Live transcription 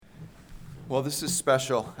Well, this is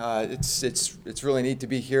special. It's really neat to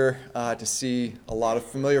be here to see a lot of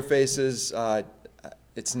familiar faces.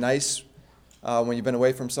 It's nice when you've been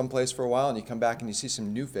away from someplace for a while and you come back and you see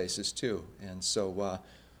some new faces too. And so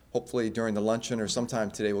hopefully during the luncheon or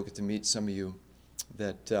sometime today we'll get to meet some of you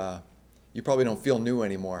that you probably don't feel new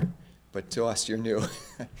anymore, but to us you're new.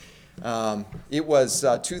 It was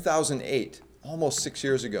 2008, almost 6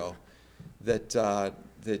 years ago, that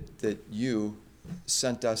you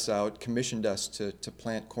sent us out, commissioned us to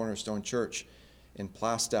plant Cornerstone Church in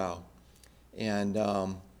Plaistow. And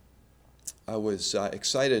I was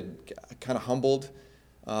excited, kind of humbled,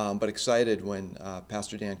 but excited when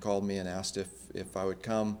Pastor Dan called me and asked if I would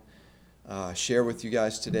come share with you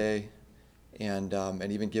guys today and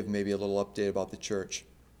even give maybe a little update about the church.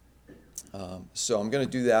 So I'm going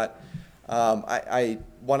to do that. I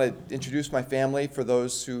want to introduce my family for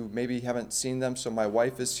those who maybe haven't seen them. So my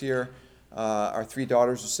wife is here. Our three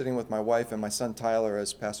daughters are sitting with my wife, and my son Tyler,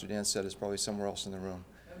 as Pastor Dan said, is probably somewhere else in the room.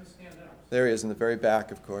 There he is in the very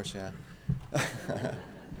back, of course, yeah. Have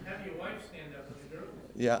your wife stand up with the girls.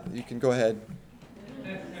 Yeah, you can go ahead.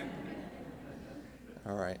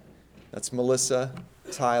 All right. That's Melissa,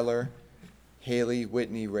 Tyler, Haley,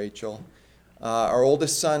 Whitney, Rachel. Our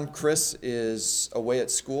oldest son, Chris, is away at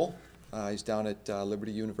school. He's down at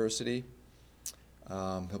Liberty University.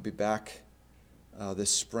 He'll be back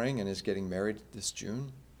this spring and is getting married this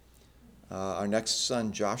June. Our next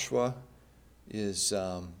son, Joshua, is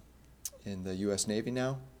in the U.S. Navy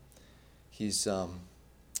now. He's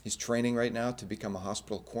training right now to become a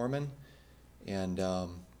hospital corpsman, and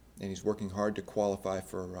he's working hard to qualify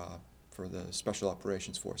for the Special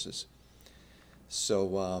Operations Forces.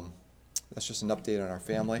 So that's just an update on our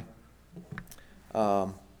family.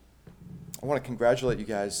 I want to congratulate you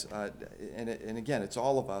guys, and again, it's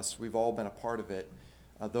all of us. We've all been a part of it.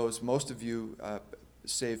 Most of you,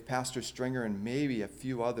 save Pastor Stringer and maybe a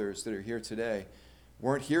few others that are here today,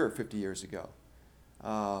 weren't here 50 years ago.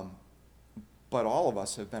 But all of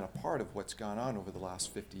us have been a part of what's gone on over the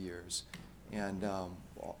last 50 years. And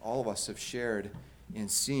all of us have shared in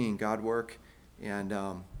seeing God work and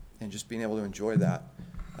just being able to enjoy that.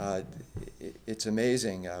 It's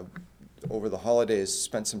amazing. Over the holidays,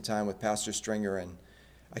 spent some time with Pastor Stringer, and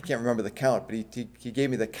I can't remember the count, but he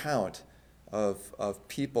gave me the count of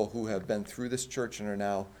people who have been through this church and are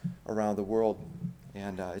now around the world,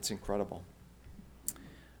 and it's incredible.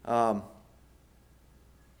 Pastor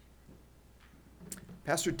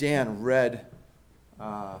Dan read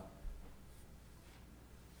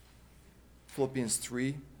Philippians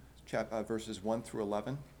 3, verses 1 through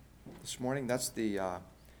 11 this morning. That's the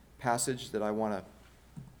passage that I want to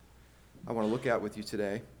look at with you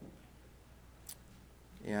today.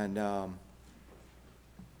 And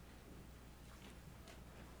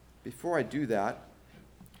before I do that,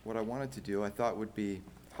 what I wanted to do, I thought would be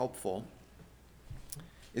helpful,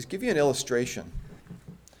 is give you an illustration.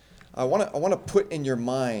 I want to put in your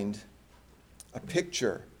mind a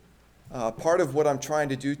picture. Part of what I'm trying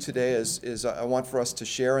to do today is I want for us to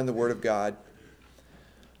share in the Word of God.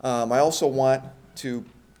 I also want to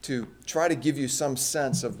try to give you some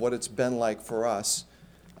sense of what it's been like for us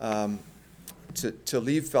to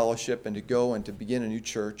leave fellowship and to go and to begin a new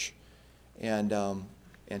church, and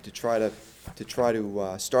to try to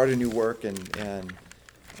start a new work and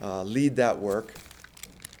lead that work.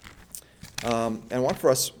 And I want for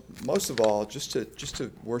us, most of all, just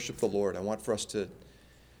to worship the Lord. I want for us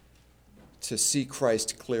to see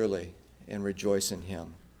Christ clearly and rejoice in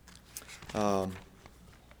Him. So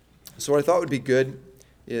what I thought would be good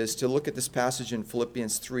is to look at this passage in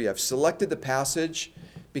Philippians 3. I've selected the passage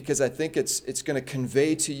because I think it's going to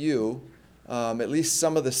convey to you at least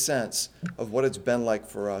some of the sense of what it's been like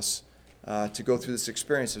for us to go through this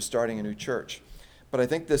experience of starting a new church. But I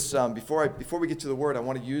think this before we get to the Word, I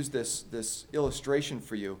want to use this illustration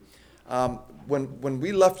for you. When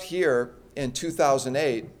we left here in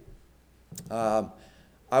 2008,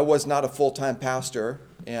 I was not a full-time pastor,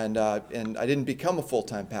 and I didn't become a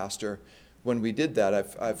full-time pastor when we did that.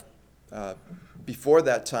 I've before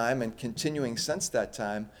that time and continuing since that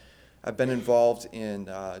time, I've been involved in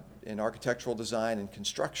architectural design and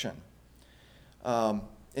construction.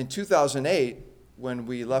 In 2008, when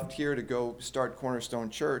we left here to go start Cornerstone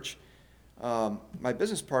Church, my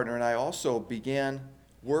business partner and I also began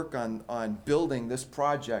work on building this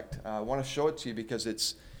project. I want to show it to you because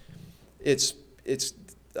it's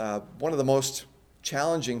one of the most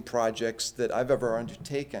challenging projects that I've ever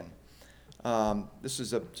undertaken. This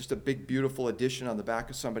is just a big, beautiful addition on the back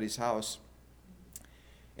of somebody's house.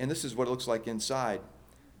 And this is what it looks like inside.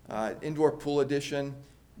 Indoor pool addition,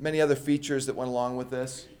 many other features that went along with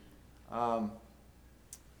this.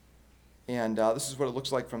 And this is what it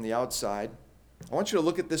looks like from the outside. I want you to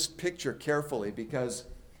look at this picture carefully because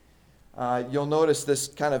you'll notice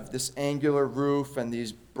this angular roof and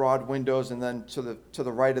these broad windows, and then to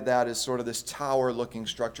the right of that is sort of this tower-looking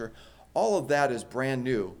structure. All of that is brand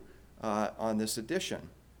new on this addition.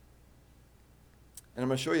 And I'm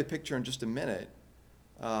going to show you a picture in just a minute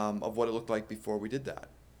of what it looked like before we did that.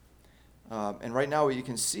 And right now what you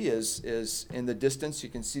can see is in the distance, you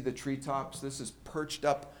can see the treetops. This is perched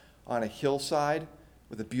up on a hillside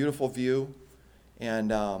with a beautiful view.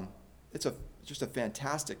 And it's just a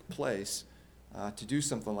fantastic place to do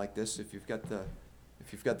something like this if you've got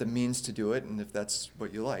the means to do it and if that's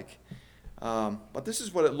what you like. But this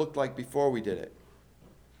is what it looked like before we did it.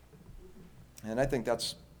 And I think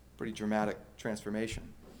that's pretty dramatic transformation.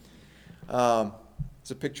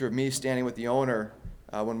 It's a picture of me standing with the owner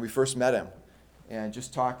when we first met him and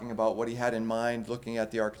just talking about what he had in mind, looking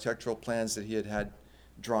at the architectural plans that he had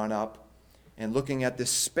drawn up and looking at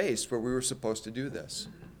this space where we were supposed to do this.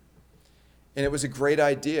 And it was a great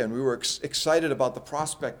idea, and we were excited about the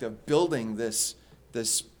prospect of building this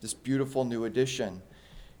beautiful new addition.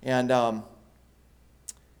 And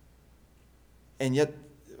yet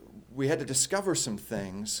we had to discover some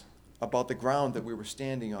things about the ground that we were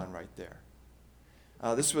standing on right there.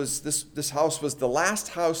 This house was the last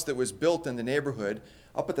house that was built in the neighborhood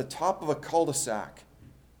up at the top of a cul-de-sac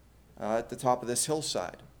at the top of this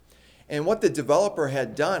hillside. And what the developer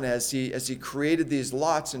had done as he created these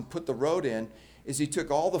lots and put the road in is he took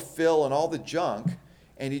all the fill and all the junk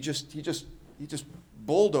and he just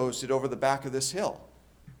bulldozed it over the back of this hill.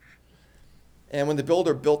 And when the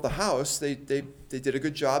builder built the house, they did a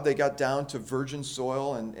good job. They got down to virgin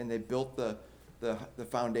soil and they built the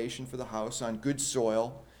foundation for the house on good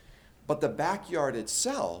soil. But the backyard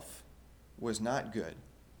itself was not good.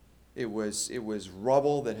 It was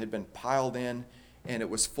rubble that had been piled in, and it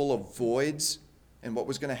was full of voids. And what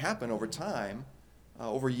was going to happen over time,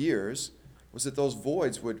 over years, was that those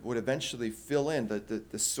voids would eventually fill in.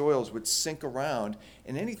 The soils would sink around,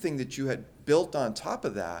 and anything that you had built on top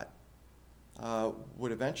of that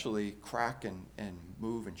would eventually crack and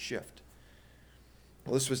move and shift.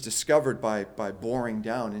 Well, this was discovered by boring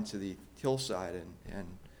down into the hillside and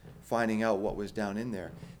finding out what was down in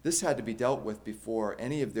there. This had to be dealt with before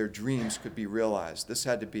any of their dreams could be realized. This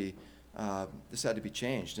had to be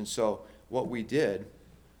changed. And so what we did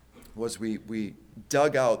was we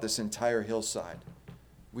dug out this entire hillside.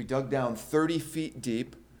 We dug down 30 feet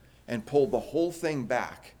deep and pulled the whole thing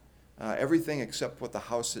back, everything except what the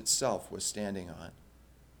house itself was standing on.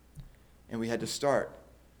 And we had to start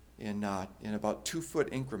in about 2-foot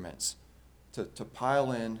increments to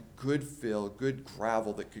pile in good fill, good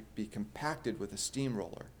gravel that could be compacted with a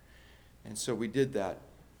steamroller. And so we did that,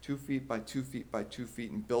 2 feet by 2 feet by 2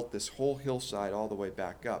 feet, and built this whole hillside all the way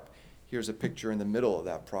back up. Here's a picture in the middle of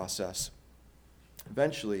that process.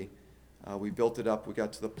 Eventually, we built it up. We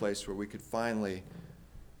got to the place where we could finally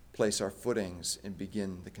place our footings and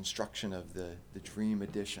begin the construction of the dream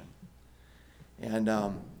addition. And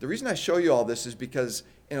the reason I show you all this is because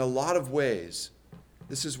in a lot of ways,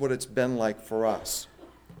 this is what it's been like for us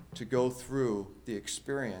to go through the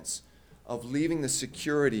experience of leaving the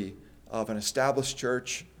security of an established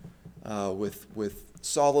church with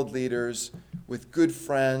solid leaders, with good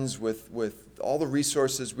friends, with all the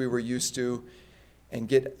resources we were used to, and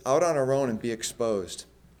get out on our own and be exposed.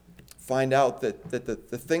 Find out that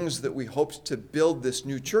the things that we hoped to build this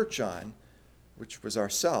new church on, which was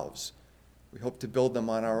ourselves, we hoped to build them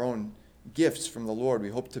on our own gifts from the Lord. We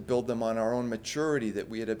hoped to build them on our own maturity that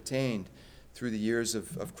we had obtained through the years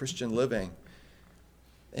of Christian living.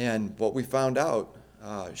 And what we found out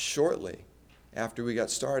shortly after we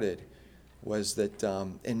got started was that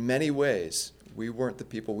in many ways, we weren't the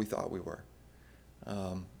people we thought we were.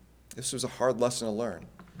 This was a hard lesson to learn.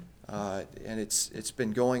 And it's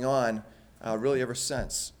been going on really ever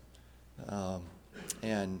since.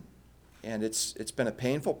 And it's been a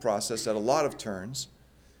painful process at a lot of turns,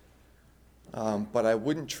 but I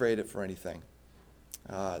wouldn't trade it for anything.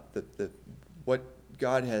 What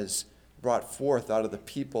God has brought forth out of the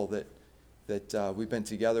people that we've been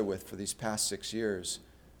together with for these past 6 years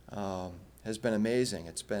has been amazing.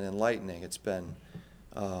 It's been enlightening. It's been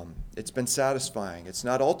satisfying. It's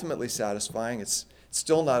not ultimately satisfying. It's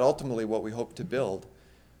still not ultimately what we hope to build,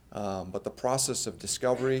 but the process of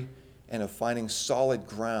discovery and of finding solid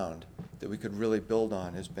ground that we could really build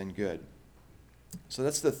on has been good. So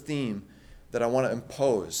that's the theme that I want to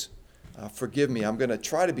impose. Forgive me, I'm going to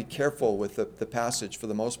try to be careful with the passage for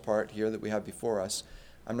the most part here that we have before us.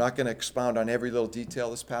 I'm not going to expound on every little detail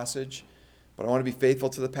of this passage, but I want to be faithful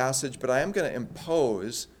to the passage, but I am going to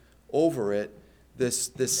impose over it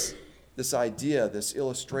this this idea, this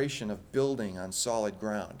illustration of building on solid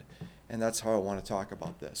ground. And that's how I want to talk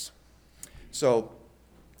about this. So,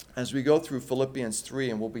 as we go through Philippians 3,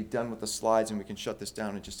 and we'll be done with the slides and we can shut this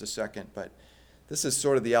down in just a second, but this is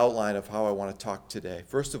sort of the outline of how I want to talk today.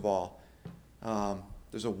 First of all,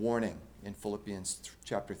 there's a warning in Philippians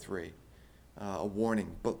chapter 3. A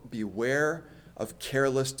warning, but beware of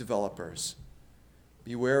careless developers.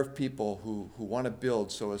 Beware of people who want to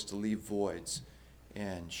build so as to leave voids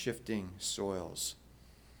and shifting soils.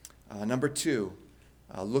 Number 2,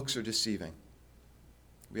 looks are deceiving.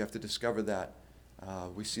 We have to discover that.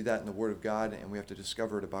 We see that in the Word of God, and we have to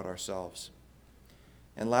discover it about ourselves.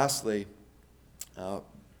 And lastly,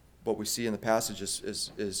 what we see in the passage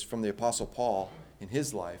is from the Apostle Paul in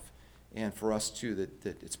his life, and for us too,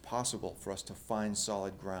 that it's possible for us to find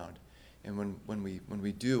solid ground. And when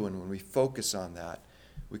we do, and when we focus on that,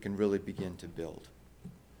 we can really begin to build.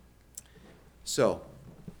 So,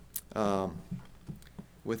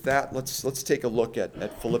 with that, let's take a look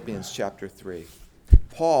at Philippians chapter 3.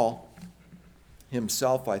 Paul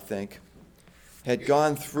himself, I think, had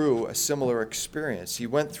gone through a similar experience. He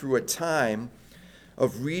went through a time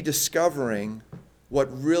of rediscovering what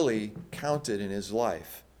really counted in his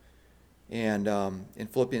life. And in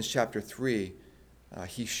Philippians chapter 3,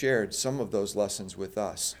 he shared some of those lessons with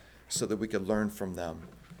us so that we could learn from them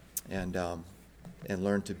and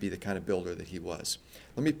learn to be the kind of builder that he was.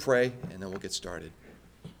 Let me pray, and then we'll get started.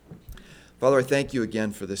 Father, I thank you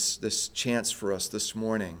again for this chance for us this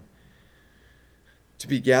morning to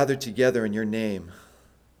be gathered together in your name,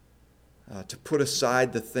 to put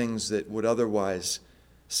aside the things that would otherwise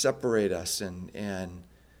separate us and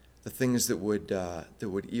the things that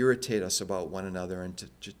would irritate us about one another, and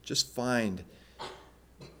to just find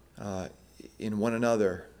in one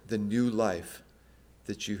another the new life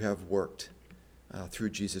that you have worked through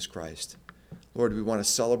Jesus Christ. Lord, we want to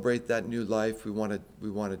celebrate that new life. We want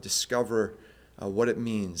to discover what it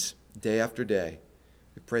means day after day.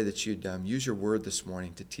 We pray that you'd use your word this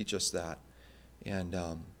morning to teach us that, and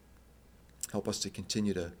help us to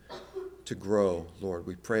continue to grow, Lord.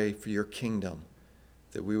 We pray for your kingdom,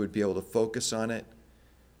 that we would be able to focus on it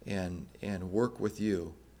and work with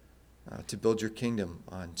you to build your kingdom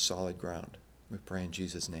on solid ground. We pray in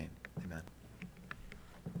Jesus' name. Amen.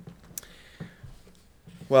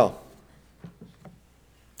 Well,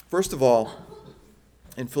 first of all,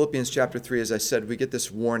 in Philippians chapter 3, as I said, we get this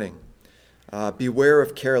warning. Beware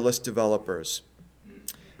of careless developers.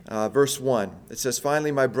 Verse 1, it says,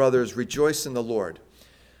 "Finally, my brothers, rejoice in the Lord."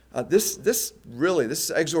 This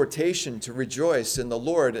exhortation to rejoice in the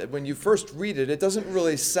Lord, when you first read it, it doesn't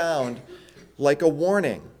really sound like a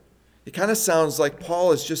warning. It kind of sounds like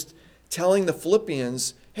Paul is just telling the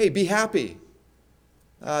Philippians, hey, be happy.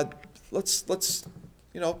 Let's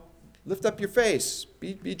lift up your face.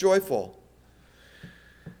 Be joyful.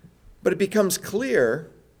 But it becomes clear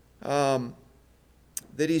that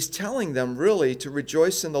he's telling them really to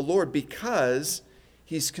rejoice in the Lord because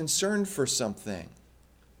he's concerned for something.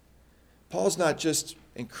 Paul's not just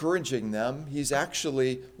encouraging them, he's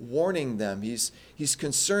actually warning them. He's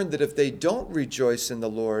concerned that if they don't rejoice in the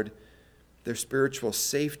Lord, their spiritual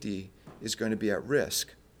safety is going to be at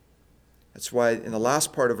risk. That's why in the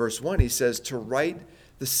last part of verse 1 he says, "To write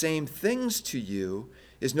the same things to you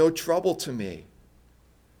is no trouble to me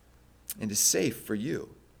and is safe for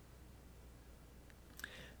you."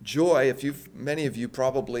 Joy, many of you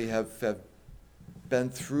probably have been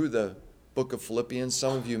through the book of Philippians.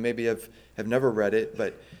 Some of you maybe have never read it,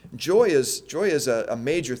 but joy is a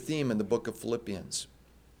major theme in the book of Philippians.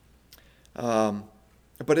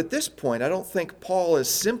 But at this point, I don't think Paul is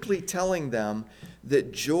simply telling them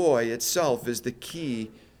that joy itself is the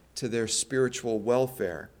key to their spiritual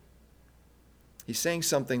welfare. He's saying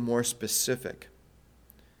something more specific.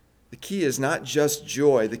 The key is not just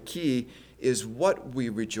joy. The key is what we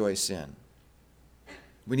rejoice in.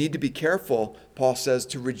 We need to be careful, Paul says,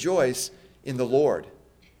 to rejoice in the Lord.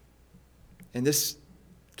 And this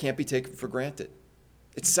can't be taken for granted.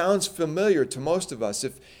 It sounds familiar to most of us.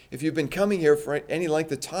 If you've been coming here for any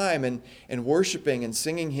length of time and worshiping and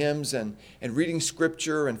singing hymns and reading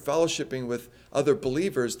scripture and fellowshipping with other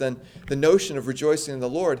believers, then the notion of rejoicing in the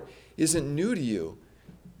Lord isn't new to you.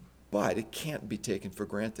 But it can't be taken for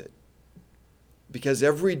granted. Because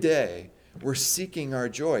every day we're seeking our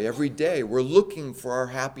joy. Every day we're looking for our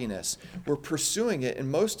happiness. We're pursuing it,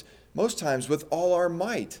 and most times with all our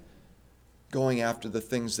might, going after the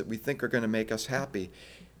things that we think are going to make us happy.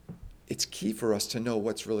 It's key for us to know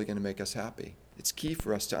what's really going to make us happy. It's key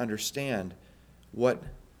for us to understand what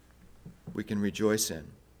we can rejoice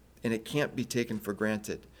in. And it can't be taken for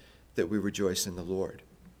granted that we rejoice in the Lord.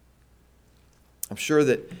 I'm sure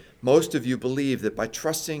that Most of you believe that by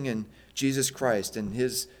trusting in Jesus Christ and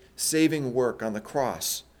his saving work on the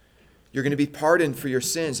cross, you're going to be pardoned for your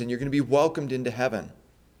sins and you're going to be welcomed into heaven.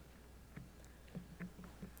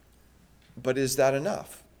 But is that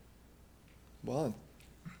enough? Well, in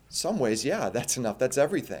some ways, yeah, that's enough. That's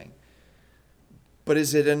everything. But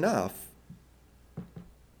is it enough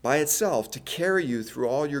by itself to carry you through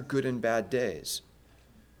all your good and bad days?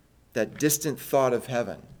 That distant thought of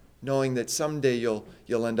heaven, knowing that someday you'll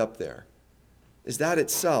end up there. Is that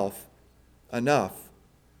itself enough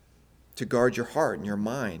to guard your heart and your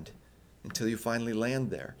mind until you finally land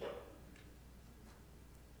there?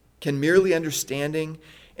 Can merely understanding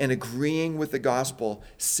and agreeing with the gospel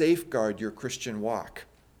safeguard your Christian walk?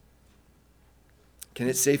 Can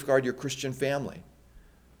it safeguard your Christian family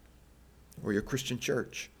or your Christian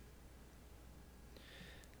church?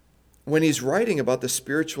 When he's writing about the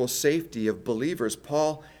spiritual safety of believers,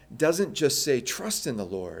 Paul doesn't just say, trust in the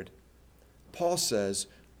Lord. Paul says,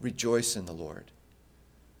 rejoice in the Lord.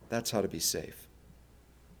 That's how to be safe.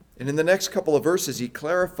 And in the next couple of verses, he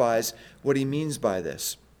clarifies what he means by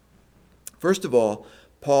this. First of all,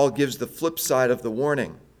 Paul gives the flip side of the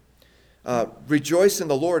warning. Rejoice in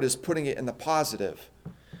the Lord is putting it in the positive.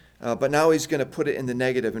 But now he's going to put it in the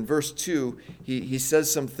negative. In verse 2, he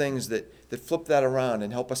says some things that flip that around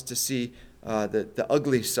and help us to see the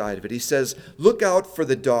ugly side of it. He says, look out for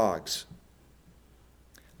the dogs.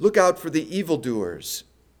 Look out for the evildoers.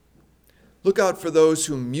 Look out for those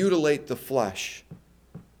who mutilate the flesh.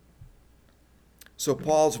 So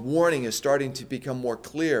Paul's warning is starting to become more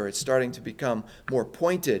clear. It's starting to become more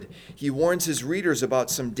pointed. He warns his readers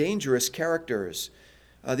about some dangerous characters.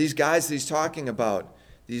 These guys that he's talking about,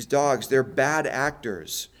 these dogs, they're bad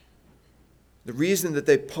actors. The reason that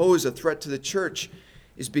they pose a threat to the church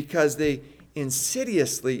is because they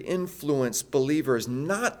insidiously influence believers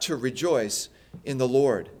not to rejoice in the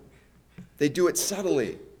Lord. They do it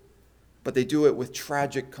subtly, but they do it with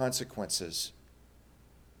tragic consequences.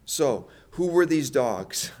 So, who were these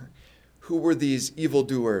dogs? Who were these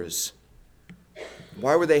evildoers?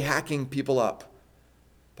 Why were they hacking people up?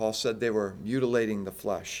 Paul said they were mutilating the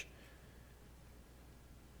flesh.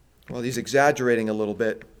 Well, he's exaggerating a little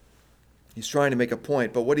bit. He's trying to make a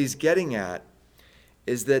point, but what he's getting at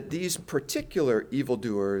is that these particular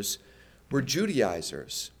evildoers were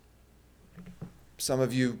Judaizers. Some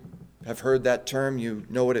of you have heard that term. You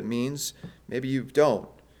know what it means. Maybe you don't.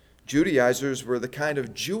 Judaizers were the kind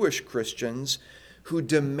of Jewish Christians who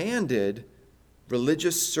demanded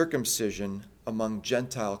religious circumcision among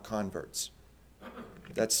Gentile converts.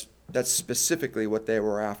 That's specifically what they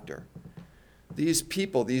were after. These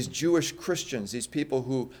people, these Jewish Christians, these people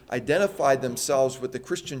who identified themselves with the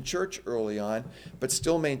Christian church early on, but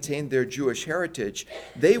still maintained their Jewish heritage,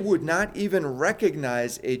 they would not even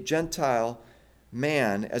recognize a Gentile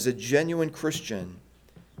man as a genuine Christian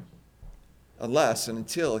unless and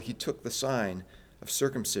until he took the sign of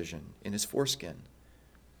circumcision in his foreskin.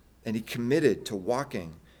 And he committed to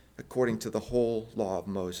walking according to the whole law of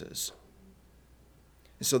Moses.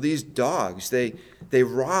 And so these dogs, they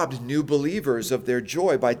robbed new believers of their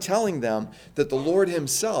joy by telling them that the Lord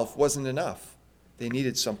himself wasn't enough. They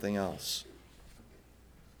needed something else.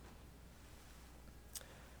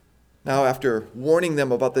 Now, after warning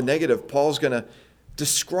them about the negative, Paul's going to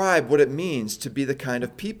describe what it means to be the kind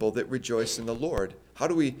of people that rejoice in the Lord. How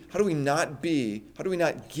do we not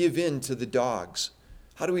give in to the dogs?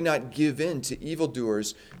 How do we not give in to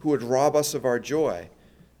evildoers who would rob us of our joy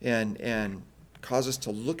and cause us to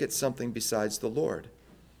look at something besides the Lord?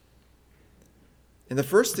 And the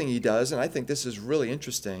first thing he does, and I think this is really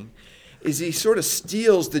interesting, is he sort of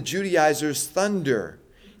steals the Judaizers' thunder.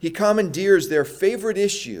 He commandeers their favorite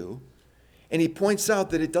issue, and he points out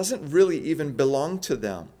that it doesn't really even belong to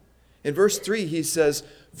them. In verse 3, he says,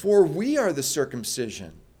 "For we are the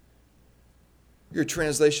circumcision." Your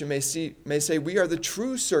translation may say, "We are the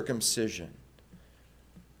true circumcision."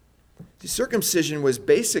 The circumcision was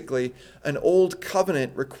basically an old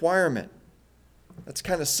covenant requirement. That's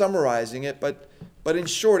kind of summarizing it, but in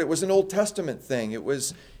short, it was an Old Testament thing. It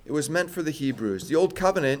was meant for the Hebrews. The Old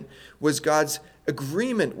Covenant was God's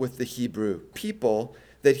agreement with the Hebrew people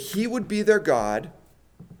that he would be their God,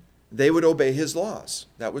 they would obey his laws.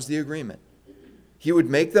 That was the agreement. He would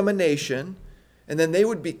make them a nation, and then they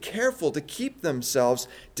would be careful to keep themselves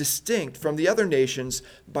distinct from the other nations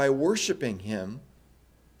by worshiping him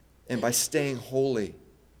and by staying holy.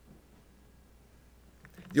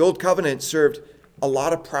 The Old Covenant served a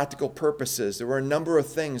lot of practical purposes. There were a number of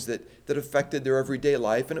things that affected their everyday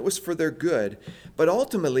life, and it was for their good. But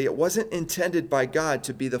ultimately, it wasn't intended by God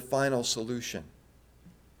to be the final solution.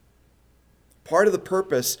 Part of the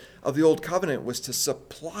purpose of the Old Covenant was to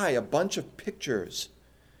supply a bunch of pictures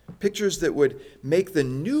that would make the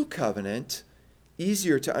New Covenant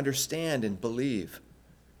easier to understand and believe.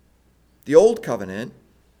 The Old Covenant,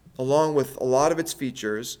 along with a lot of its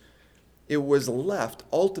features, it was left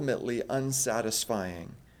ultimately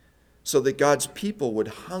unsatisfying, so that God's people would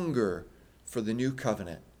hunger for the New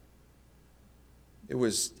Covenant. It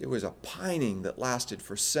was a pining that lasted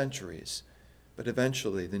for centuries, but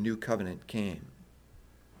eventually the New Covenant came.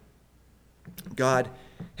 God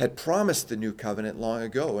had promised the New Covenant long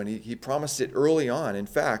ago, and he promised it early on. In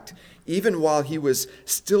fact, even while he was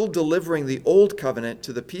still delivering the Old Covenant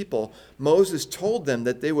to the people, Moses told them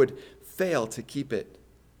that they would fail to keep it.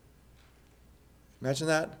 Imagine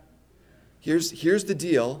that. Here's the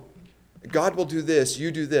deal. God will do this, you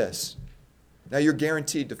do this. Now you're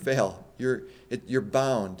guaranteed to fail. You're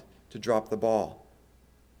bound to drop the ball.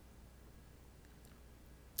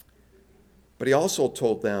 But he also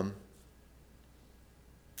told them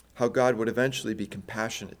how God would eventually be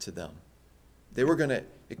compassionate to them. They were going to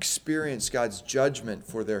experience God's judgment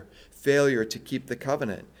for their failure to keep the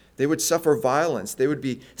covenant. They would suffer violence. They would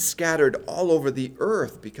be scattered all over the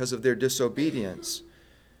earth because of their disobedience.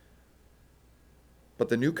 But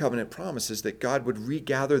the New Covenant promises that God would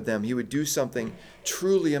regather them. He would do something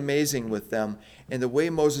truly amazing with them. And the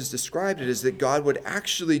way Moses described it is that God would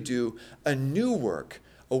actually do a new work,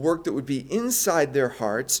 a work that would be inside their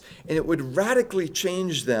hearts, and it would radically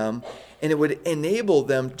change them, and it would enable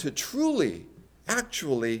them to truly,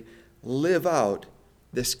 actually live out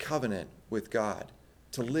this covenant with God,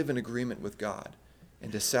 to live in agreement with God, and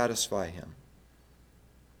to satisfy Him.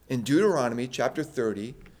 In Deuteronomy chapter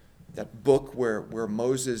 30, that book where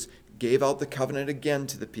Moses gave out the covenant again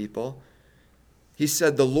to the people, he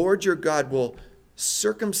said, "The Lord your God will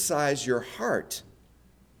circumcise your heart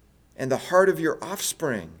and the heart of your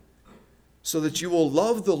offspring, so that you will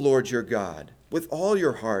love the Lord your God with all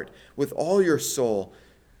your heart, with all your soul,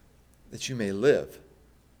 that you may live."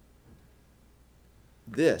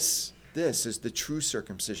 This is the true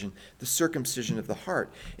circumcision, the circumcision of the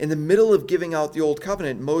heart. In the middle of giving out the Old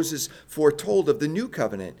Covenant, Moses foretold of the New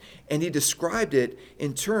Covenant, and he described it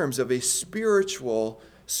in terms of a spiritual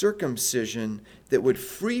circumcision that would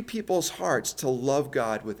free people's hearts to love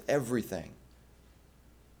God with everything.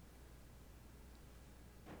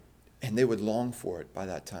 And they would long for it by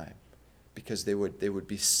that time, because they would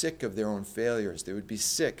be sick of their own failures. They would be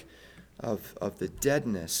sick of the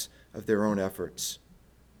deadness of their own efforts.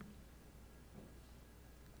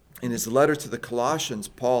 In his letter to the Colossians,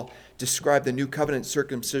 Paul described the new covenant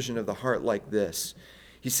circumcision of the heart like this.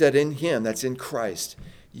 He said, "In him," that's in Christ,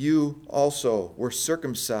 "you also were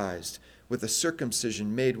circumcised with a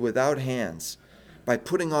circumcision made without hands, by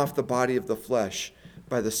putting off the body of the flesh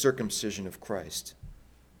by the circumcision of Christ."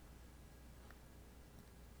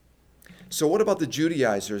 So what about the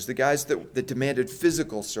Judaizers, the guys that demanded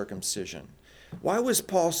physical circumcision? Why was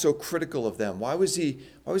Paul so critical of them? Why was he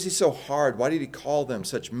so hard? Why did he call them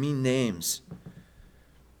such mean names?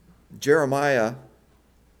 Jeremiah,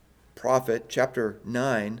 prophet, chapter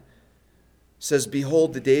 9, says,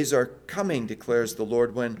 "Behold, the days are coming, declares the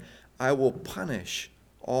Lord, when I will punish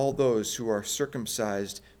all those who are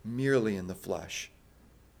circumcised merely in the flesh.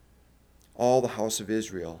 All the house of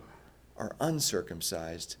Israel are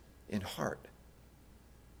uncircumcised in heart."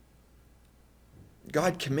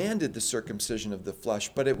 God commanded the circumcision of the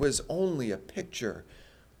flesh, but it was only a picture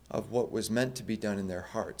of what was meant to be done in their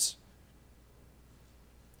hearts.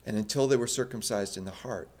 And until they were circumcised in the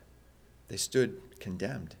heart, they stood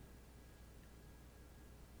condemned.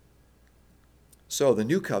 So the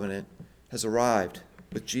new covenant has arrived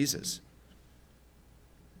with Jesus.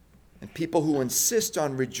 And people who insist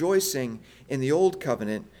on rejoicing in the old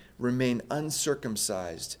covenant remain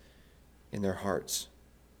uncircumcised in their hearts.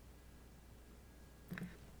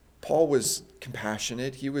 Paul was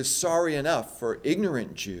compassionate. He was sorry enough for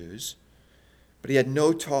ignorant Jews, but he had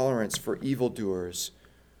no tolerance for evildoers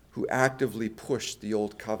who actively pushed the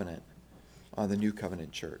old covenant on the new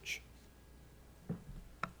covenant church.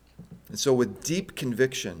 And so with deep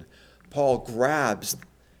conviction, Paul grabs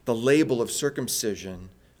the label of circumcision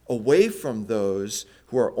away from those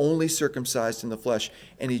who are only circumcised in the flesh.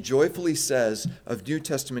 And he joyfully says of New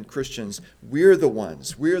Testament Christians, we're the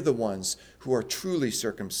ones who are truly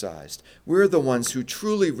circumcised. We're the ones who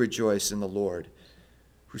truly rejoice in the Lord,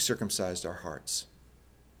 who circumcised our hearts.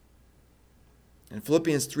 In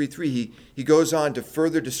Philippians 3:3, he goes on to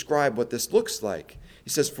further describe what this looks like. He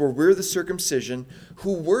says, "For we're the circumcision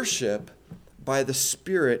who worship by the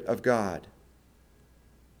Spirit of God."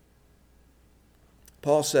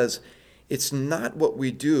 Paul says, it's not what we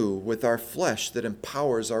do with our flesh that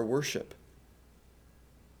empowers our worship.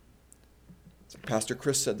 Pastor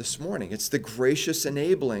Chris said this morning, it's the gracious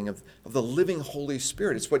enabling of the living Holy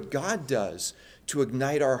Spirit. It's what God does to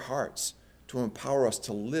ignite our hearts, to empower us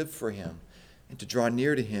to live for him and to draw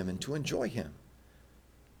near to him and to enjoy him.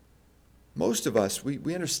 Most of us,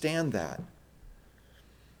 we understand that.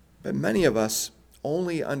 But many of us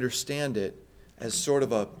only understand it as sort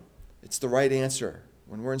of it's the right answer.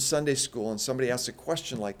 When we're in Sunday school and somebody asks a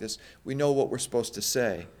question like this, we know what we're supposed to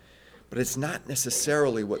say. But it's not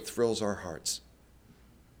necessarily what thrills our hearts.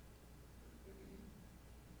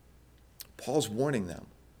 Paul's warning them.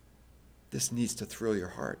 This needs to thrill your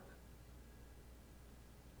heart.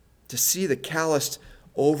 To see the calloused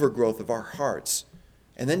overgrowth of our hearts,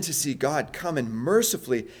 and then to see God come and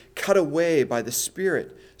mercifully cut away by the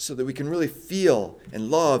Spirit so that we can really feel and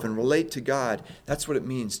love and relate to God. That's what it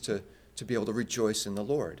means to be able to rejoice in the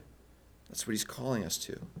Lord. That's what he's calling us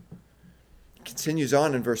to. He continues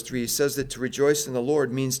on in verse 3. He says that to rejoice in the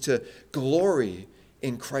Lord means to glory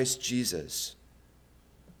in Christ Jesus.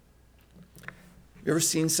 You ever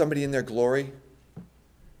seen somebody in their glory?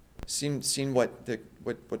 Seen what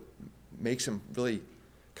makes them really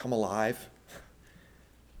come alive?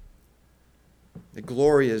 The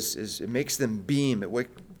glory is it makes them beam.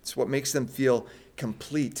 It's what makes them feel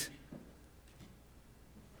complete.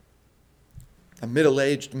 A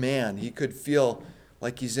middle-aged man, he could feel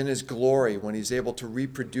like he's in his glory when he's able to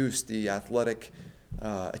reproduce the athletic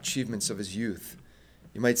achievements of his youth.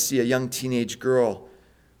 You might see a young teenage girl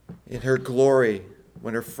in her glory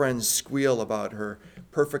when her friends squeal about her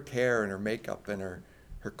perfect hair and her makeup and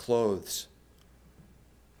her clothes.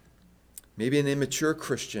 Maybe an immature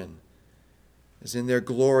Christian is in their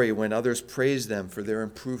glory when others praise them for their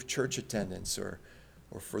improved church attendance or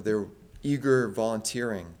for their eager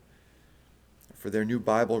volunteering, for their new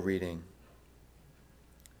Bible reading.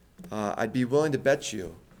 I'd be willing to bet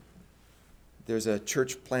you there's a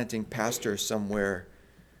church planting pastor somewhere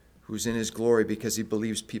who's in his glory because he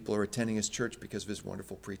believes people are attending his church because of his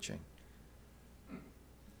wonderful preaching.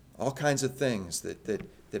 All kinds of things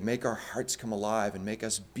that make our hearts come alive and make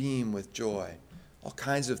us beam with joy. All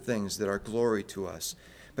kinds of things that are glory to us.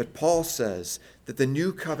 But Paul says that the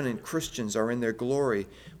new covenant Christians are in their glory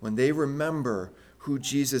when they remember who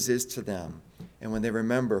Jesus is to them and when they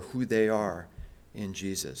remember who they are in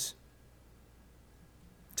Jesus.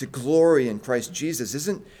 To glory in Christ Jesus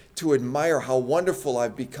isn't to admire how wonderful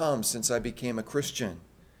I've become since I became a Christian.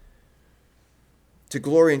 To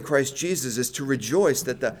glory in Christ Jesus is to rejoice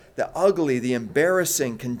that the ugly, the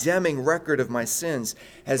embarrassing, condemning record of my sins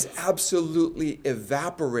has absolutely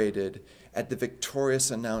evaporated at the victorious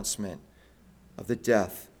announcement of the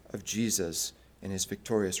death of Jesus and his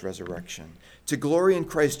victorious resurrection. To glory in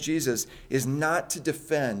Christ Jesus is not to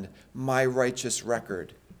defend my righteous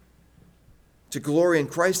record. To glory in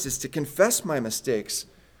Christ is to confess my mistakes,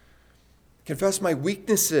 confess my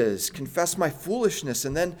weaknesses, confess my foolishness,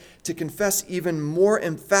 and then to confess even more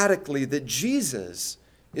emphatically that Jesus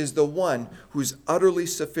is the one who's utterly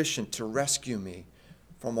sufficient to rescue me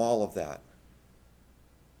from all of that.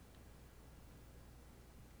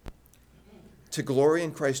 To glory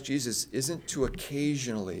in Christ Jesus isn't to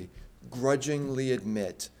occasionally, grudgingly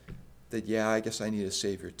admit that, yeah, I guess I need a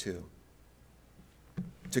Savior too.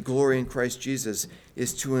 To glory in Christ Jesus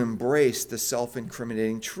is to embrace the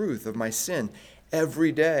self-incriminating truth of my sin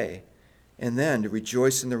every day, and then to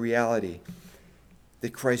rejoice in the reality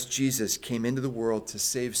that Christ Jesus came into the world to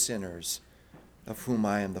save sinners, of whom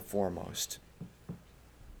I am the foremost.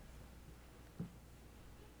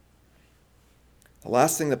 The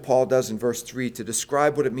last thing that Paul does in verse 3 to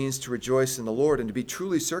describe what it means to rejoice in the Lord and to be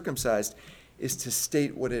truly circumcised is to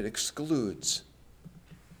state what it excludes.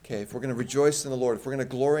 Okay, if we're going to rejoice in the Lord, if we're going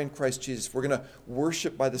to glory in Christ Jesus, if we're going to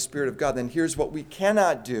worship by the Spirit of God, then here's what we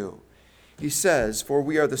cannot do. He says, "For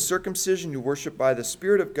we are the circumcision who worship by the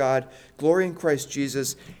Spirit of God, glory in Christ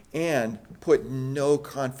Jesus, and put no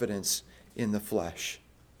confidence in the flesh."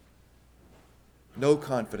 No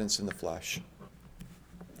confidence in the flesh.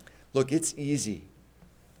 Look, it's easy.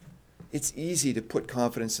 It's easy to put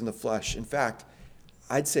confidence in the flesh. In fact,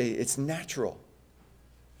 I'd say it's natural.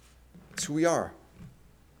 It's who we are.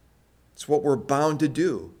 It's what we're bound to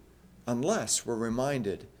do unless we're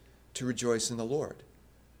reminded to rejoice in the Lord.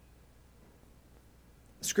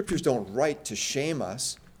 The Scriptures don't write to shame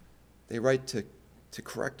us. They write to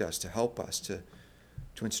correct us, to help us, to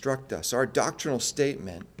instruct us. Our doctrinal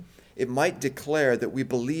statement, it might declare that we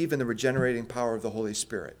believe in the regenerating power of the Holy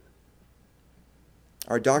Spirit.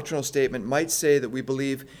 Our doctrinal statement might say that we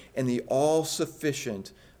believe in the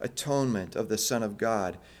all-sufficient atonement of the Son of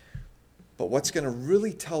God. But what's going to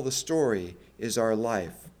really tell the story is our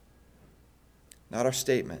life. Not our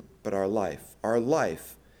statement, but our life. Our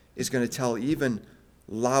life is going to tell even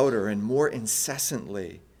louder and more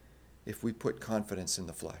incessantly if we put confidence in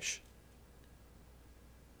the flesh.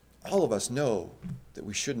 All of us know that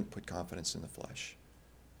we shouldn't put confidence in the flesh,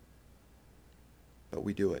 but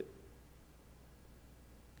we do it.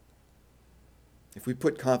 If we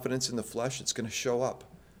put confidence in the flesh, it's going to show up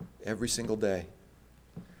every single day.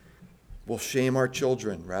 We'll shame our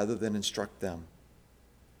children rather than instruct them.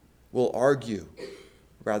 We'll argue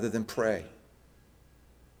rather than pray.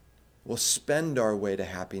 We'll spend our way to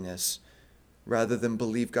happiness rather than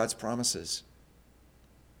believe God's promises.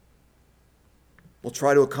 We'll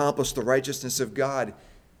try to accomplish the righteousness of God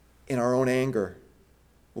in our own anger.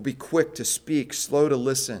 We'll be quick to speak, slow to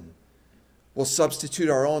listen. We'll substitute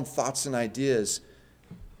our own thoughts and ideas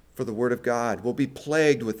for the Word of God. We'll be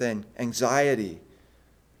plagued with anxiety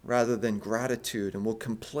rather than gratitude, and we'll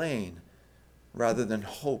complain rather than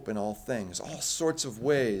hope in all things. All sorts of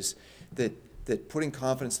ways that putting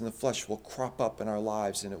confidence in the flesh will crop up in our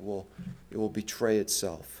lives, and it will betray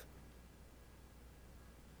itself.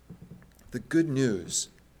 The good news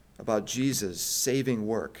about Jesus' saving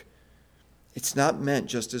work, it's not meant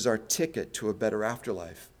just as our ticket to a better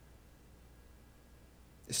afterlife.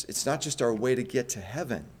 It's not just our way to get to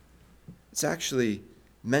heaven. It's actually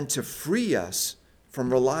meant to free us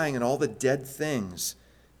from relying on all the dead things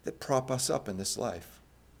that prop us up in this life.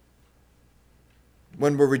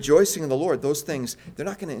 When we're rejoicing in the Lord, those things, they're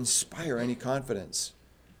not going to inspire any confidence.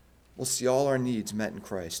 We'll see all our needs met in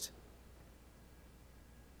Christ.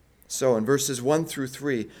 So in verses 1 through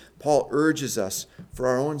 3, Paul urges us for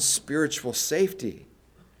our own spiritual safety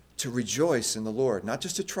to rejoice in the Lord, not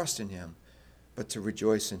just to trust in Him, but to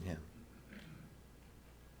rejoice in Him.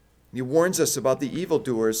 He warns us about the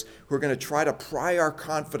evildoers who are going to try to pry our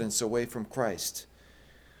confidence away from Christ.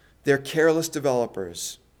 They're careless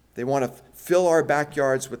developers. They want to fill our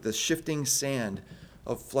backyards with the shifting sand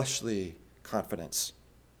of fleshly confidence.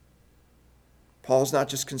 Paul's not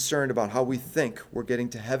just concerned about how we think we're getting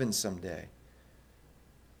to heaven someday,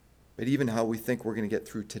 but even how we think we're going to get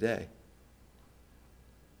through today.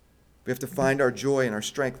 We have to find our joy and our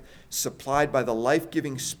strength supplied by the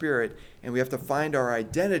life-giving Spirit, and we have to find our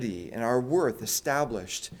identity and our worth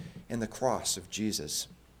established in the cross of Jesus.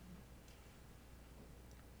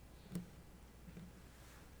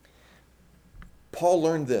 Paul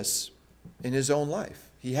learned this in his own life.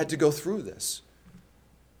 He had to go through this.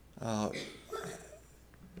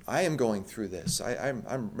 I am going through this.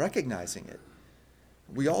 I'm recognizing it.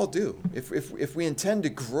 We all do. If we intend to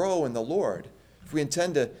grow in the Lord, if we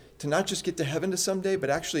intend to not just get to heaven to someday,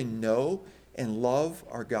 but actually know and love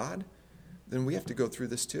our God, then we have to go through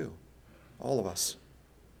this too. All of us.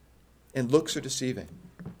 And looks are deceiving.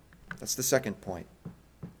 That's the second point.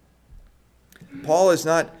 Paul is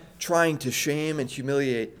not trying to shame and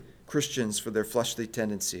humiliate Christians for their fleshly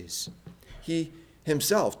tendencies. He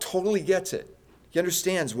himself totally gets it. He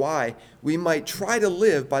understands why we might try to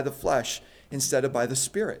live by the flesh instead of by the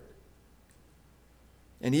Spirit,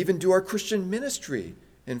 and even do our Christian ministry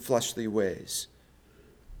in fleshly ways.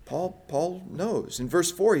 Paul knows. In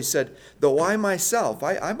verse 4 he said, though I myself,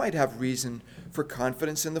 I might have reason for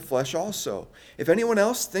confidence in the flesh also. If anyone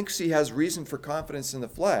else thinks he has reason for confidence in the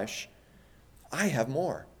flesh, I have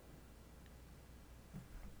more.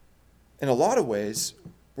 In a lot of ways,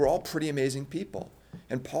 we're all pretty amazing people.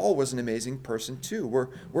 And Paul was an amazing person too.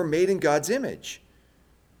 We're made in God's image.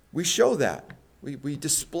 We show that. We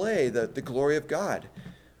display the glory of God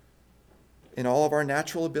in all of our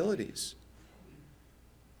natural abilities.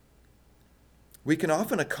 We can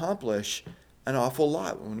often accomplish an awful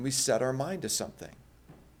lot when we set our mind to something.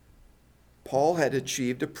 Paul had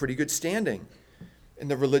achieved a pretty good standing in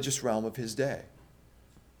the religious realm of his day.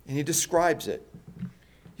 And he describes it.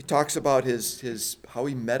 He talks about how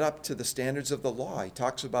he met up to the standards of the law. He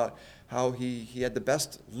talks about how he had the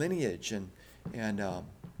best lineage and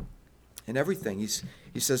everything.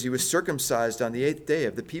 He says he was circumcised on the 8th day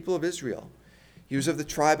of the people of Israel. He was of the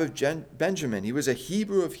tribe of Benjamin. He was a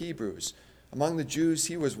Hebrew of Hebrews. Among the Jews,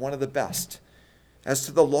 he was one of the best. As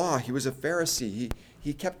to the law, he was a Pharisee.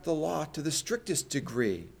 He kept the law to the strictest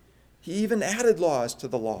degree. He even added laws to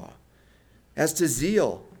the law. As to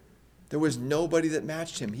zeal, there was nobody that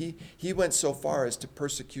matched him. He went so far as to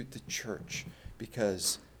persecute the church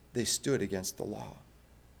because they stood against the law.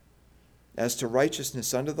 As to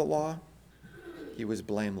righteousness under the law, he was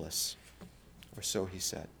blameless, or so he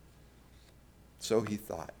said. So he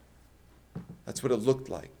thought. That's what it looked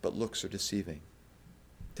like, but looks are deceiving.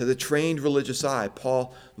 To the trained religious eye,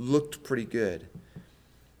 Paul looked pretty good.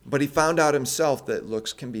 But he found out himself that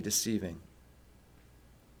looks can be deceiving.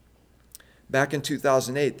 Back in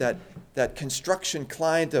 2008, that construction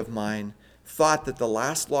client of mine thought that the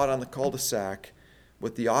last lot on the cul-de-sac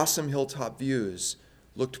with the awesome hilltop views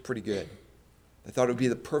looked pretty good. They thought it would be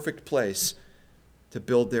the perfect place to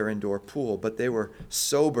build their indoor pool, but they were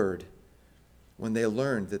sobered when they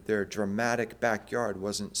learned that their dramatic backyard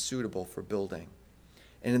wasn't suitable for building.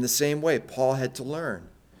 And in the same way, Paul had to learn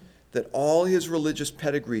that all his religious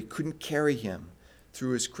pedigree couldn't carry him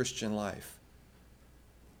through his Christian life,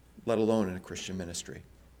 let alone in a Christian ministry.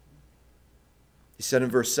 He said in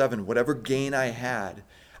verse 7, "Whatever gain I had,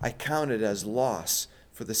 I counted as loss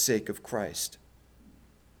for the sake of Christ."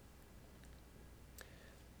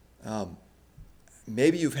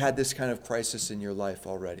 Maybe you've had this kind of crisis in your life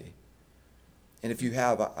already. And if you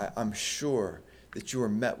have, I'm sure that you are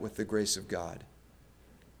met with the grace of God.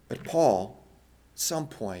 But Paul, at some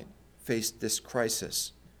point, faced this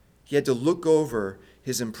crisis. He had to look over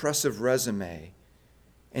his impressive resume,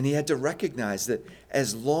 and he had to recognize that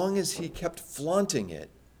as long as he kept flaunting it,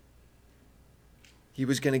 he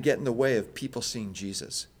was going to get in the way of people seeing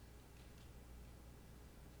Jesus.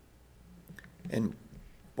 And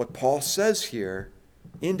what Paul says here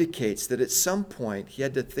indicates that at some point he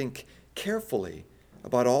had to think carefully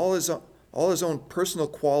about all his own personal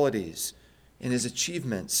qualities and his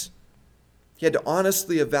achievements. He had to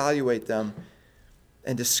honestly evaluate them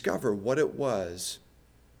and discover what it was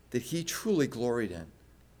that he truly gloried in.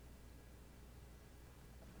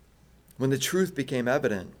 When the truth became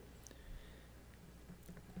evident,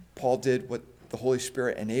 Paul did what the Holy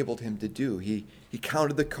Spirit enabled him to do. He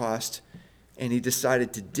counted the cost, and he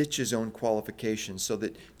decided to ditch his own qualifications so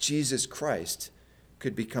that Jesus Christ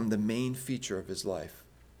could become the main feature of his life.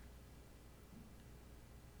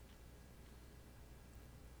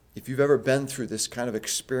 If you've ever been through this kind of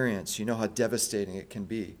experience, you know how devastating it can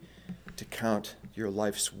be to count your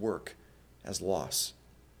life's work as loss.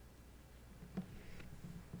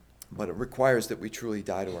 But it requires that we truly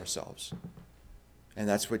die to ourselves. And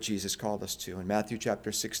that's what Jesus called us to. In Matthew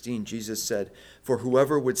chapter 16, Jesus said, "For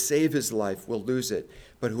whoever would save his life will lose it,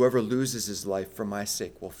 but whoever loses his life for my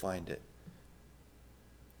sake will find it."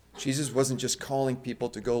 Jesus wasn't just calling people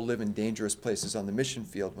to go live in dangerous places on the mission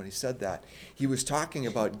field when he said that. He was talking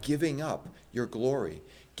about giving up your glory,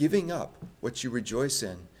 giving up what you rejoice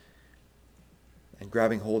in, and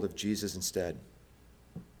grabbing hold of Jesus instead.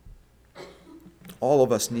 All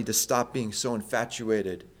of us need to stop being so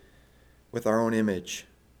infatuated with our own image.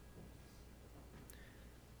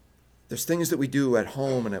 There's things that we do at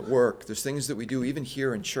home and at work. There's things that we do even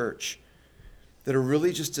here in church that are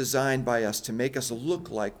really just designed by us to make us look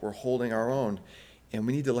like we're holding our own. And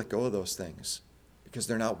we need to let go of those things because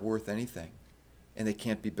they're not worth anything and they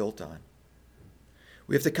can't be built on.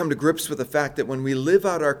 We have to come to grips with the fact that when we live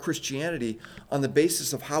out our Christianity on the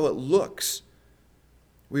basis of how it looks,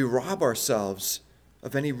 we rob ourselves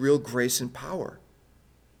of any real grace and power.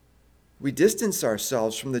 We distance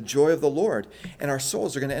ourselves from the joy of the Lord, and our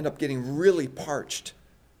souls are going to end up getting really parched,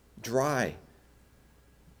 dry.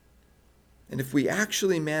 And if we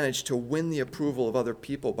actually manage to win the approval of other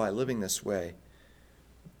people by living this way,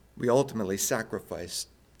 we ultimately sacrifice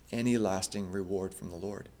any lasting reward from the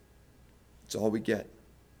Lord. It's all we get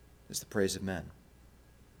is the praise of men.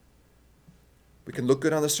 We can look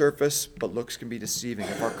good on the surface, but looks can be deceiving.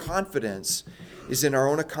 If our confidence is in our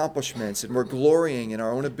own accomplishments and we're glorying in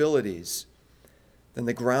our own abilities, then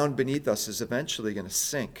the ground beneath us is eventually going to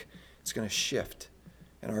sink. It's going to shift,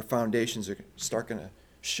 and our foundations are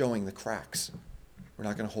showing the cracks. We're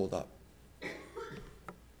not going to hold up.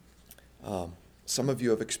 Some of you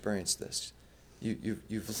have experienced this.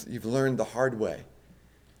 You've learned the hard way,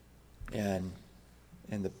 and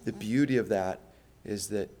the beauty of that is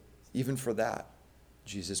that even for that,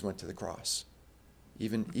 Jesus went to the cross.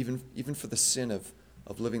 Even for the sin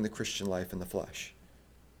of living the Christian life in the flesh.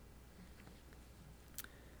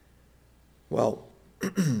 Well,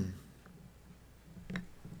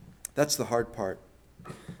 that's the hard part.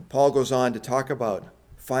 Paul goes on to talk about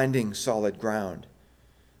finding solid ground.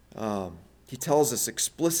 He tells us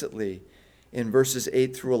explicitly in verses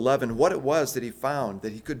 8 through 11 what it was that he found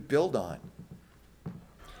that he could build on.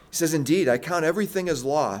 He says, "Indeed, I count everything as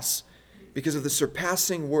loss because of the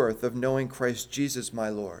surpassing worth of knowing Christ Jesus my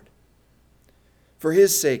Lord. For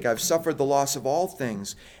his sake I've suffered the loss of all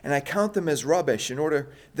things, and I count them as rubbish in order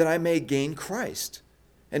that I may gain Christ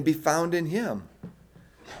and be found in him,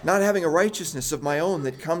 not having a righteousness of my own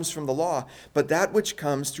that comes from the law, but that which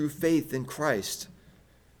comes through faith in Christ,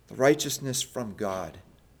 the righteousness from God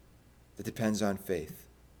that depends on faith,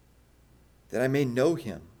 that I may know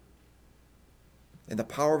him and the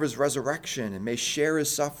power of his resurrection and may share his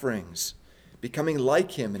sufferings, becoming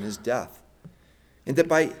like him in his death, and that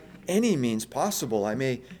by any means possible I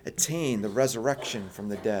may attain the resurrection from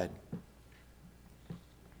the dead."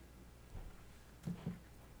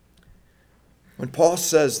 When Paul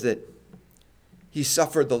says that he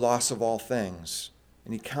suffered the loss of all things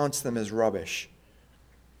and he counts them as rubbish,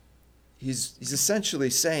 he's essentially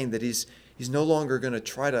saying that he's no longer going to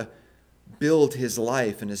try to build his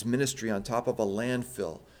life and his ministry on top of a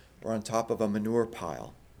landfill or on top of a manure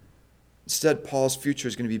pile. Instead, Paul's future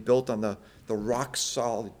is going to be built on the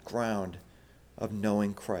rock-solid ground of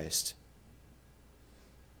knowing Christ.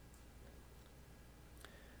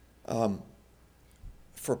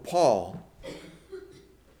 For Paul,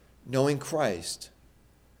 knowing Christ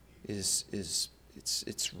is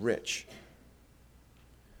rich.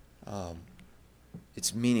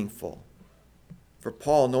 It's meaningful. For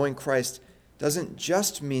Paul, knowing Christ doesn't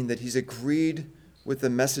just mean that he's agreed with the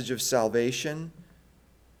message of salvation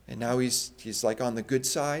and now he's like on the good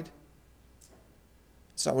side.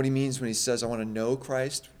 It's not what he means when he says, I want to know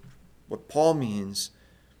Christ. What Paul means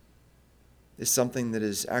is something that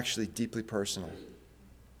is actually deeply personal.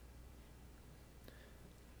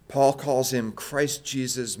 Paul calls him Christ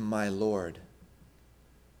Jesus, my Lord.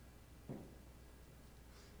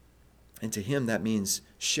 And to him, that means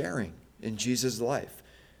sharing in Jesus' life,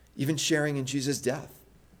 even sharing in Jesus' death.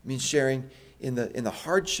 It means sharing in the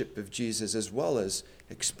hardship of Jesus as well as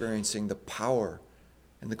experiencing the power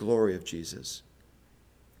and the glory of Jesus.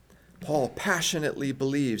 Paul passionately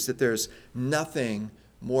believes that there's nothing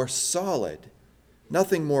more solid,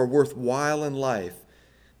 nothing more worthwhile in life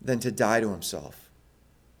than to die to himself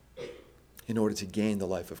in order to gain the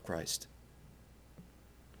life of Christ.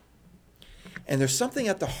 And there's something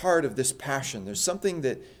at the heart of this passion. There's something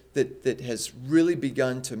that has really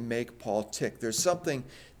begun to make Paul tick. There's something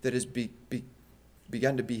that has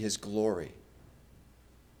begun to be his glory.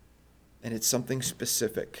 And it's something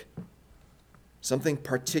specific, something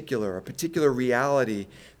particular, a particular reality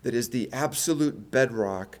that is the absolute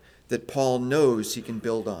bedrock that Paul knows he can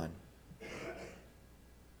build on.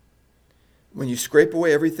 When you scrape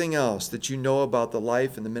away everything else that you know about the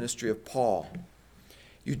life and the ministry of Paul,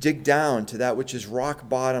 you dig down to that which is rock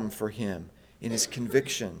bottom for him in his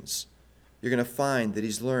convictions, you're going to find that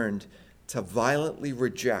he's learned to violently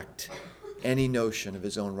reject any notion of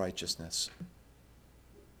his own righteousness.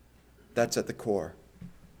 That's at the core.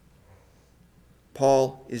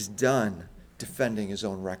 Paul is done defending his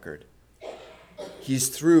own record. He's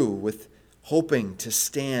through with hoping to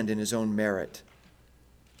stand in his own merit.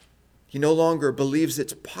 He no longer believes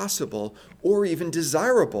it's possible or even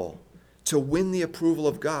desirable to win the approval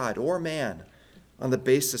of God or man on the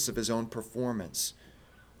basis of his own performance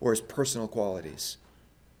or his personal qualities.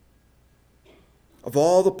 Of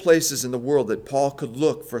all the places in the world that Paul could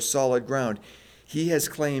look for solid ground, he has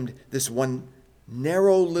claimed this one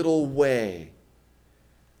narrow little way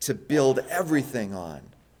to build everything on.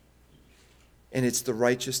 And it's the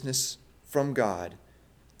righteousness from God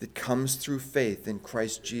that comes through faith in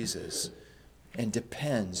Christ Jesus and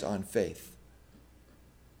depends on faith.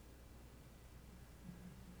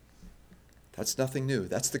 That's nothing new.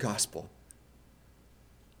 That's the gospel.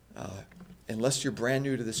 Unless you're brand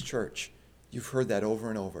new to this church, you've heard that over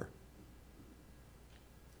and over.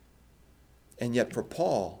 And yet for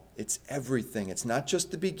Paul, it's everything. It's not just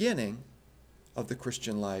the beginning of the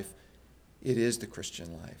Christian life. It is the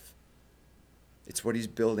Christian life. It's what he's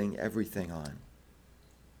building everything on.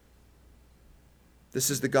 This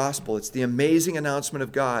is the gospel. It's the amazing announcement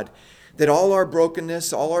of God that all our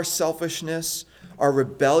brokenness, all our selfishness, our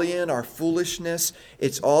rebellion, our foolishness,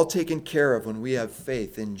 it's all taken care of when we have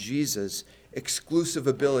faith in Jesus' exclusive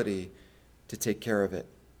ability to take care of it.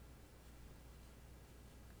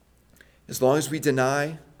 As long as we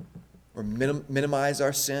deny or minimize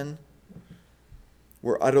our sin,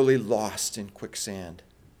 we're utterly lost in quicksand.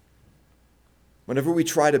 Whenever we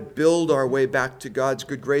try to build our way back to God's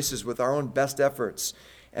good graces with our own best efforts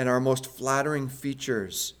and our most flattering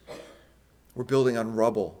features, we're building on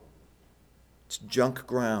rubble. It's junk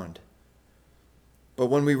ground. But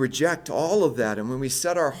when we reject all of that and when we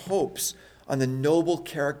set our hopes on the noble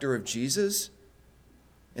character of Jesus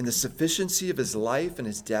and the sufficiency of his life and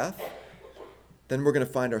his death, then we're going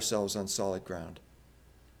to find ourselves on solid ground.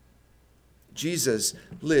 Jesus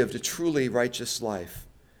lived a truly righteous life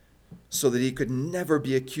so that he could never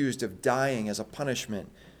be accused of dying as a punishment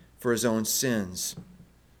for his own sins,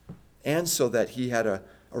 and so that he had a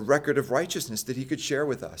record of righteousness that he could share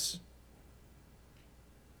with us.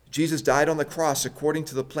 Jesus died on the cross according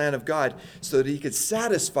to the plan of God so that he could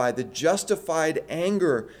satisfy the justified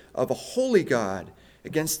anger of a holy God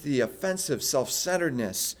against the offensive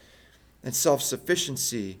self-centeredness and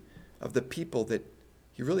self-sufficiency of the people that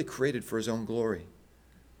he really created for his own glory.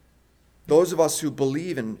 Those of us who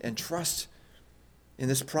believe and trust in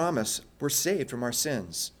this promise, we're saved from our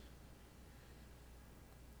sins.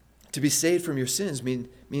 To be saved from your sins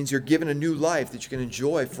means you're given a new life that you can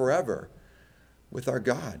enjoy forever with our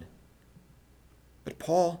God. But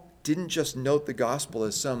Paul didn't just note the gospel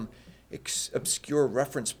as some obscure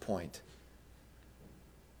reference point.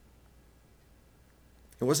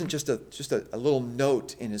 It wasn't just a little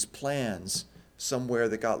note in his plans somewhere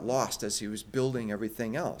that got lost as he was building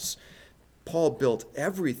everything else. Paul built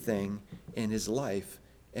everything in his life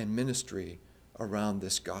and ministry around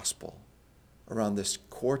this gospel, around this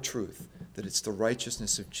core truth that it's the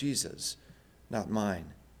righteousness of Jesus, not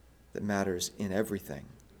mine, that matters in everything.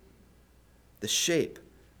 The shape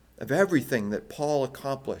of everything that Paul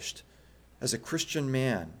accomplished as a Christian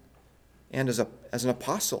man and as an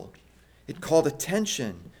apostle, it called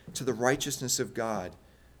attention to the righteousness of God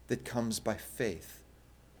that comes by faith.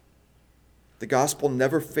 The gospel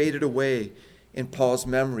never faded away in Paul's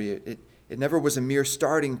memory. It never was a mere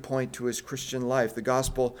starting point to his Christian life. The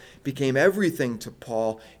gospel became everything to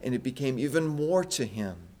Paul, and it became even more to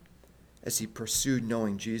him as he pursued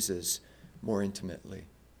knowing Jesus more intimately.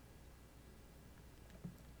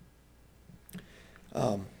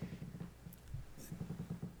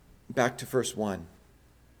 Back to verse 1.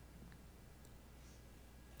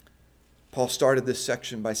 Paul started this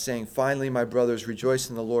section by saying, "Finally, my brothers, rejoice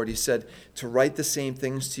in the Lord." He said, "To write the same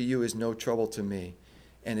things to you is no trouble to me,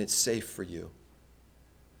 and it's safe for you."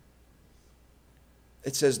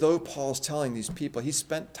 It's as though Paul's telling these people, he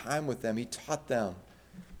spent time with them, he taught them.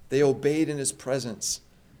 They obeyed in his presence.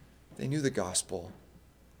 They knew the gospel.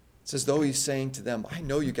 It's as though he's saying to them, I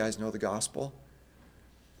know you guys know the gospel,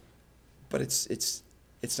 but it's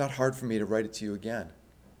not hard for me to write it to you again.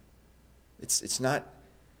 It's not,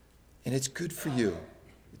 and it's good for you.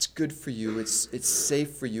 It's good for you. It's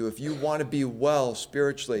safe for you. If you want to be well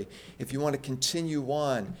spiritually, if you want to continue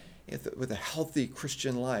on with a healthy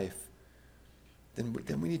Christian life, then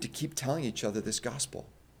we need to keep telling each other this gospel.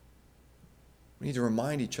 We need to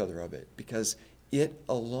remind each other of it, because it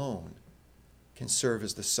alone can serve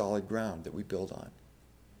as the solid ground that we build on.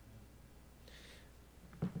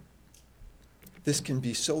 This can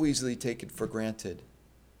be so easily taken for granted.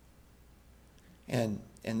 And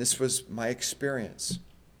this was my experience.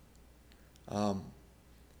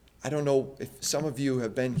 I don't know if some of you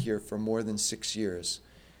have been here for more than 6 years,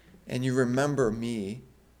 and you remember me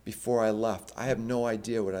before I left. I have no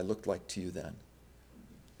idea what I looked like to you then.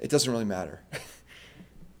 It doesn't really matter.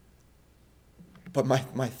 But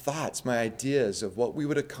my thoughts, my ideas of what we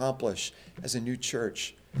would accomplish as a new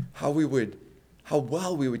church, how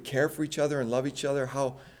well we would care for each other and love each other,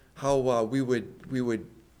 how we would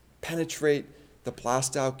penetrate the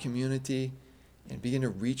Plaistow community and begin to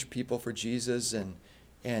reach people for Jesus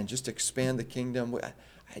and just expand the kingdom. I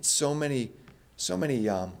had so many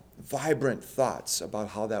vibrant thoughts about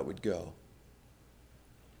how that would go.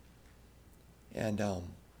 And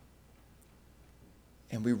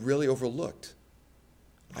we really overlooked.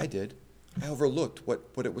 I did. I overlooked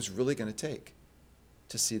what it was really going to take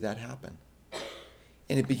to see that happen.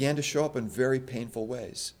 And it began to show up in very painful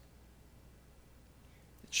ways.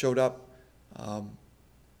 It showed up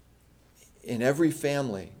in every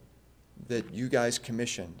family that you guys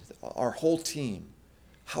commissioned. Our whole team,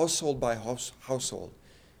 household by household,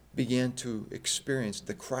 began to experience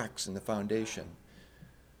the cracks in the foundation.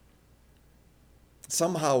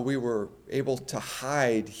 Somehow we were able to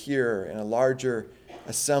hide here in a larger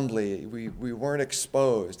assembly. We weren't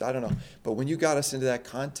exposed. I don't know. But when you got us into that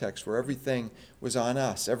context where everything was on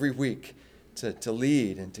us every week to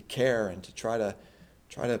lead and to care and to try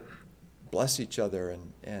to bless each other,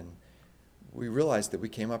 and we realized that we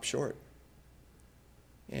came up short.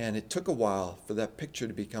 And it took a while for that picture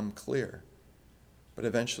to become clear, but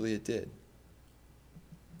eventually it did.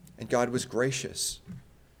 And God was gracious.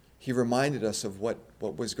 He reminded us of what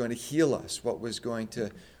was going to heal us, what was going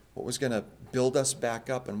to build us back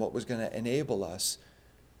up, and what was going to enable us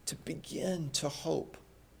to begin to hope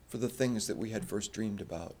for the things that we had first dreamed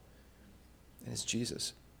about. And it's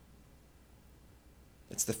Jesus.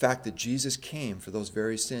 It's the fact that Jesus came for those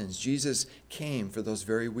very sins. Jesus came for those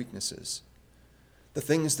very weaknesses. The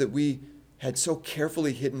things that we had so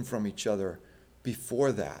carefully hidden from each other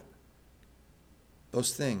before that,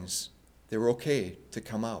 those things, they were okay to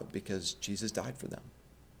come out because Jesus died for them.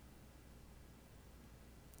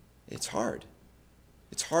 It's hard.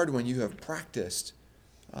 It's hard when you have practiced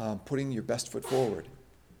putting your best foot forward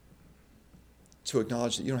to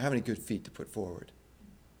acknowledge that you don't have any good feet to put forward,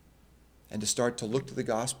 and to start to look to the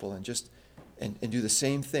gospel and just and do the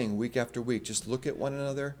same thing week after week. Just look at one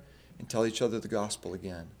another and tell each other the gospel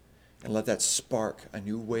again, and let that spark a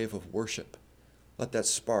new wave of worship. Let that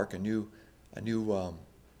spark a new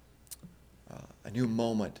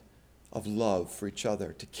moment of love for each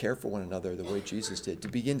other, to care for one another the way Jesus did, to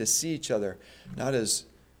begin to see each other not as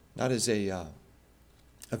a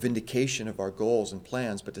vindication of our goals and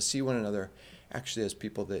plans, but to see one another actually as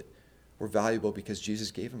people that were valuable because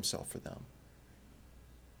Jesus gave himself for them.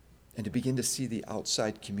 And to begin to see the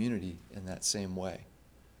outside community in that same way.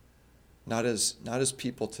 Not as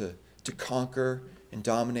people to conquer and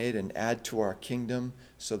dominate and add to our kingdom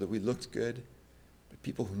so that we looked good, but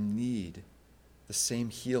people who need the same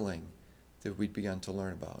healing that we'd begun to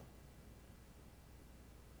learn about.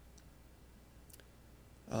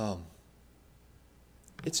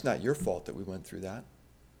 It's not your fault that we went through that.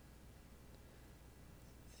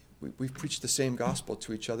 We've preached the same gospel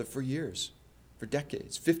to each other for years, for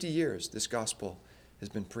decades. 50 years this gospel has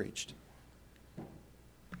been preached.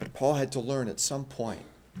 But Paul had to learn at some point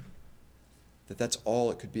that that's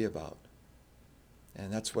all it could be about.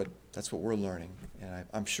 And that's what we're learning. And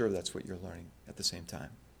I'm sure that's what you're learning at the same time.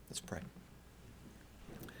 Let's pray.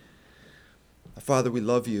 Father, we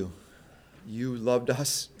love you. You loved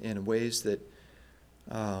us in ways that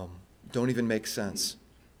don't even make sense.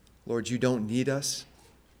 Lord, you don't need us.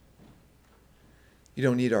 You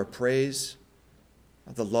don't need our praise.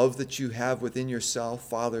 The love that you have within yourself,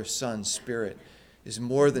 Father, Son, Spirit, is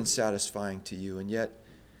more than satisfying to you. And yet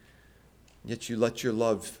you let your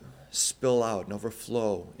love spill out and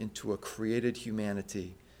overflow into a created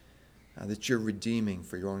humanity that you're redeeming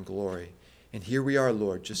for your own glory. And here we are,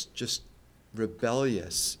 Lord, just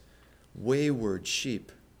rebellious, wayward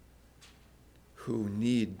sheep who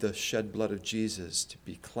need the shed blood of Jesus to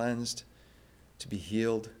be cleansed, to be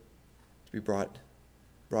healed, to be brought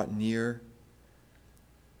near.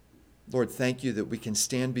 Lord, thank you that we can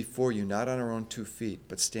stand before you, not on our own 2 feet,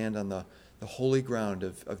 but stand on the holy ground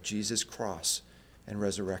of Jesus' cross and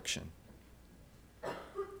resurrection.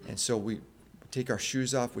 And so we take our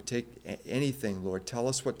shoes off, we take anything, Lord. Tell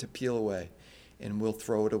us what to peel away, and we'll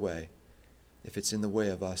throw it away if it's in the way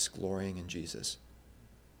of us glorying in Jesus.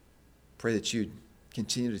 Pray that you'd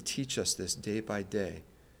continue to teach us this day by day.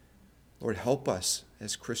 Lord, help us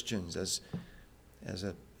as Christians, as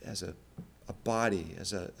a body,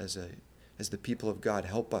 as the people of God.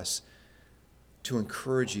 Help us to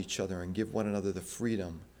encourage each other and give one another the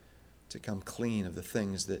freedom to come clean of the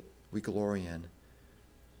things that we glory in.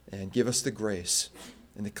 And give us the grace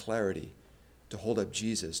and the clarity to hold up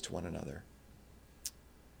Jesus to one another.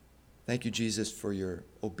 Thank you, Jesus, for your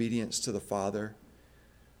obedience to the Father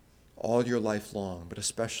all your life long, but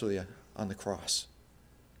especially on the cross.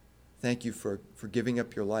 Thank you for giving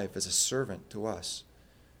up your life as a servant to us.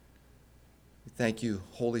 Thank you,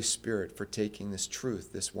 Holy Spirit, for taking this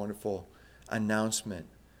truth, this wonderful announcement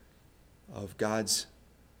of God's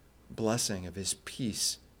blessing, of his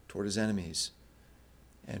peace toward his enemies,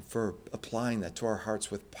 and for applying that to our hearts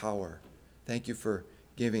with power. Thank you for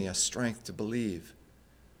giving us strength to believe.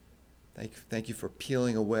 Thank you for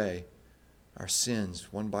peeling away our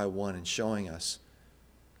sins one by one and showing us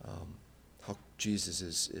how Jesus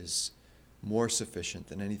is more sufficient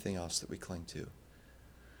than anything else that we cling to.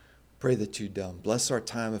 Pray that you'd bless our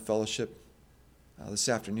time of fellowship this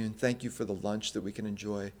afternoon. Thank you for the lunch that we can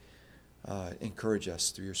enjoy. Encourage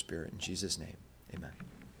us through your Spirit. In Jesus' name, amen.